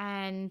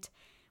and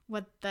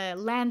what the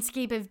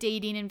landscape of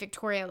dating in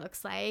Victoria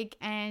looks like.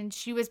 And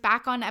she was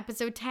back on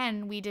episode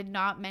 10. We did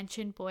not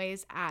mention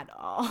boys at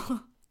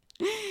all.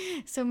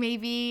 So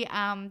maybe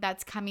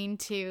that's coming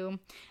to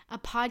a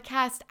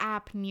podcast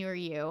app near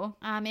you.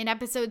 In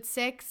episode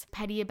 6,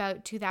 petty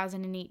about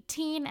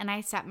 2018, and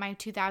I set my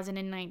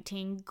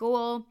 2019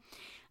 goal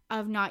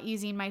of not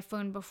using my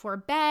phone before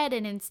bed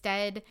and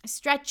instead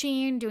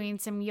stretching, doing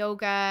some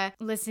yoga,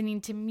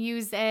 listening to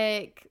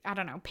music,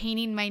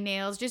 painting my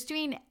nails, just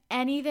doing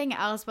anything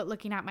else but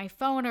looking at my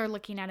phone or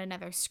looking at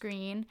another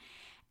screen.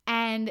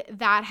 And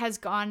that has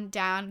gone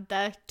down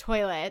the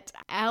toilet.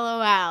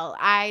 LOL.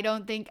 I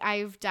don't think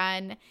I've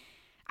done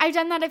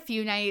that a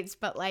few nights,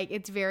 but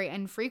it's very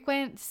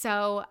infrequent.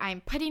 So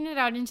I'm putting it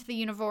out into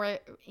the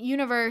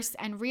universe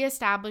and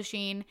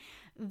reestablishing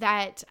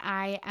that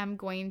I am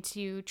going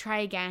to try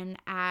again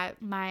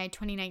at my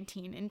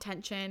 2019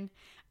 intention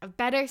of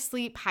better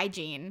sleep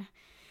hygiene.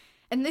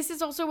 And this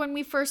is also when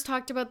we first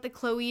talked about the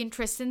Chloe and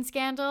Tristan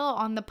scandal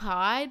on the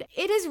pod.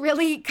 It has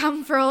really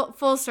come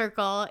full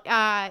circle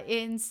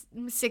in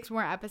 6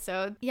 more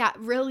episodes. Yeah,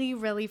 really,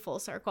 really full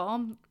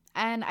circle.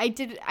 And I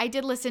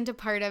did listen to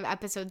part of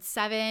episode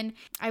 7.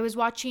 I was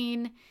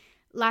watching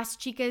Las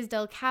Chicas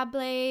del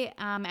Cable,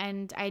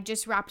 and I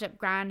just wrapped up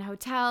Grand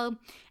Hotel,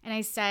 and I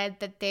said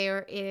that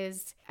there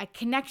is a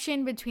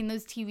connection between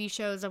those TV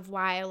shows of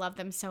why I love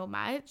them so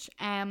much.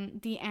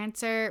 The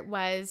answer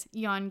was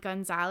Jon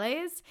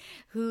Gonzalez,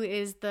 who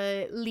is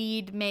the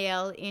lead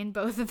male in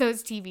both of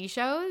those TV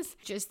shows.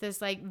 Just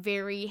this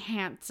very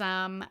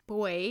handsome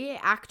male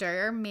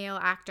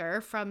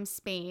actor from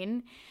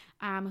Spain.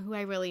 who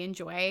I really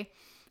enjoy.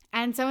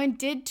 And someone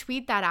did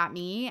tweet that at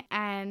me.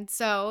 And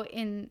so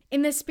in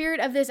the spirit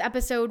of this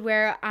episode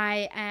where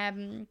I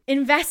am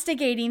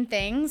investigating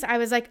things, I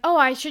was like, oh,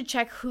 I should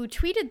check who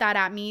tweeted that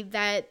at me,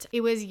 that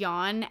it was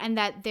Jan, and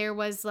that there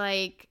was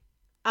like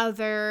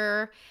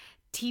other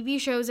TV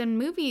shows and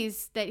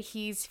movies that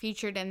he's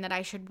featured in that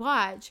I should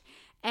watch.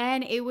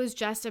 And it was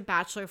just a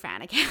Bachelor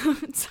fan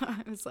account. So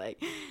I was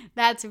like,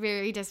 that's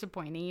very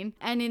disappointing.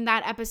 And in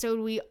that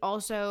episode, we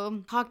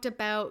also talked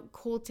about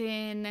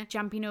Colton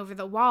jumping over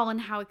the wall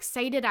and how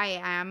excited I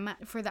am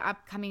for the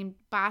upcoming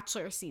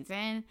Bachelor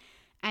season.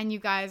 And you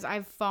guys,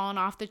 I've fallen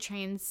off the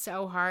train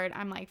so hard.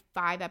 I'm like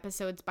 5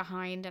 episodes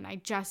behind, and I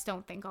just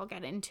don't think I'll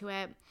get into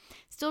it.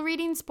 Still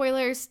reading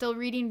spoilers, still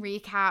reading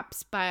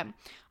recaps, but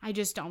I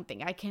just don't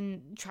think I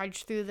can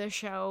trudge through the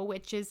show,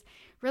 which is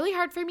really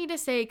hard for me to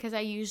say because I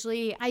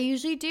usually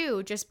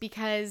do, just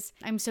because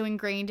I'm so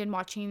ingrained in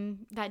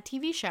watching that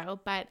TV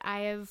show, but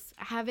I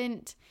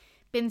haven't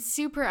been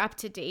super up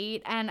to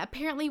date. And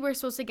apparently we're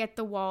supposed to get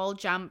the wall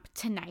jump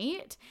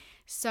tonight.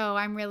 So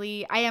I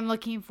am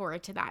looking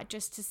forward to that,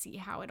 just to see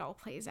how it all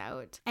plays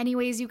out.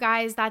 Anyways, you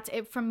guys, that's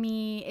it from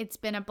me. It's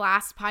been a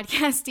blast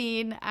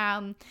podcasting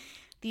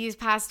these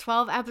past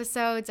 12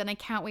 episodes, and I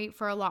can't wait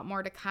for a lot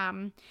more to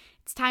come.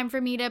 It's time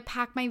for me to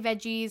pack my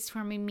veggies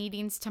for my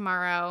meetings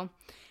tomorrow.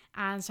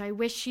 So I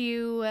wish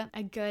you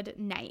a good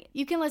night.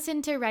 You can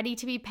listen to Ready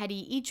to be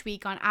Petty each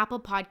week on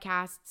Apple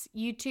Podcasts,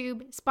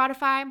 YouTube,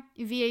 Spotify,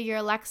 via your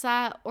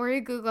Alexa or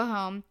your Google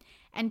Home,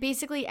 and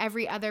basically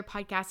every other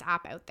podcast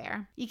app out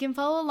there. You can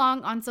follow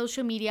along on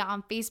social media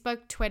on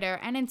Facebook, Twitter,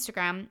 and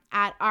Instagram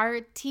at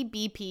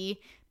RTBP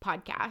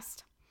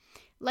Podcast.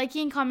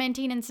 Liking,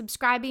 commenting, and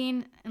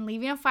subscribing, and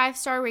leaving a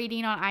 5-star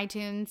rating on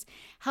iTunes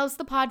helps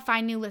the pod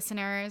find new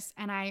listeners,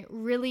 and I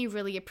really,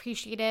 really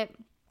appreciate it.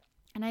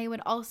 And I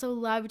would also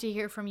love to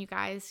hear from you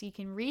guys. You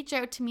can reach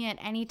out to me at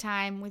any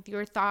time with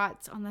your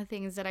thoughts on the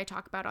things that I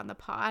talk about on the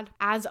pod.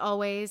 As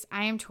always,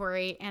 I am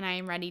Tori, and I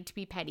am ready to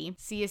be petty.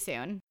 See you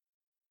soon.